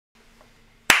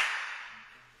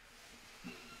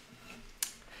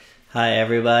Hi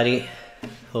everybody,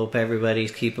 hope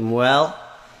everybody's keeping well.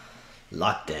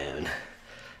 Lockdown.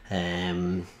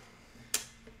 No,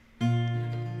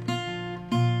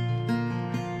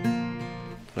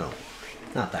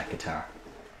 not that guitar.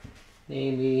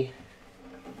 Maybe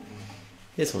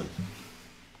this one.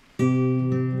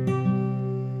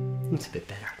 It's a bit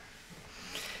better.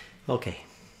 Okay.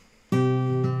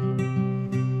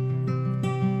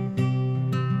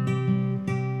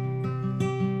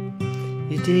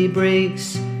 Your day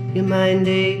breaks, your mind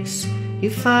aches. You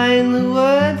find the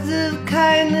words of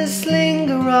kindness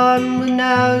linger on, but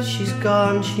now she's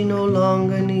gone, she no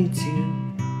longer needs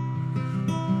you.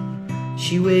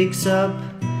 She wakes up,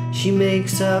 she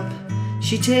makes up,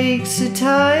 she takes her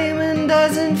time and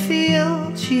doesn't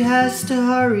feel she has to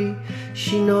hurry,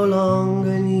 she no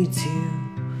longer needs you.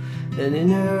 And in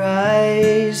her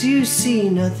eyes you see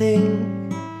nothing,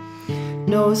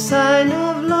 no sign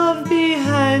of love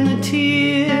behind the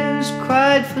tears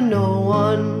cried for no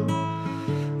one.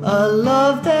 A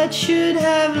love that should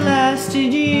have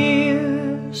lasted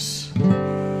years. You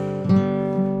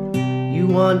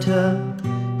want her,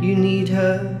 you need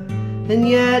her, and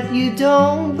yet you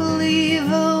don't believe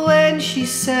her when she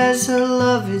says her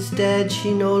love is dead,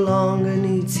 she no longer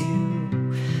needs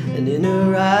you. And in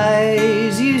her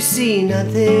eyes you see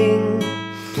nothing,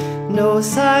 no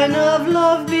sign of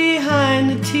love behind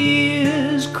the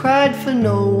tears cried for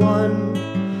no one.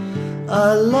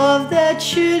 A love that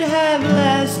should have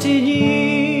lasted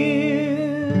years.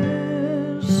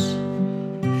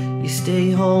 You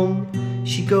stay home,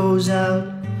 she goes out.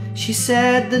 She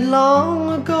said that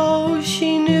long ago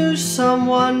she knew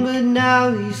someone, but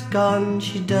now he's gone,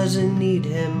 she doesn't need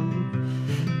him.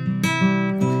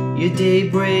 Your day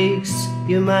breaks,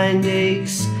 your mind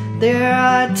aches. There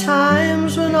are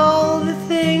times when all the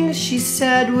things she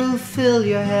said will fill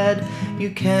your head.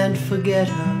 You can't forget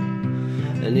her,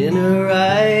 and in her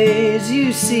eyes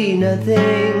you see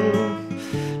nothing,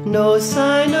 no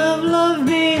sign of love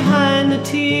behind the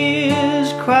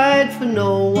tears cried for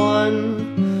no one.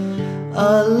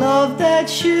 A love that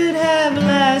should have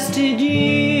lasted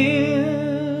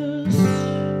years.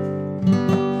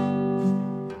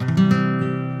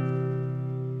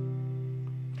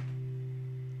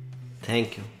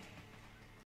 Thank you.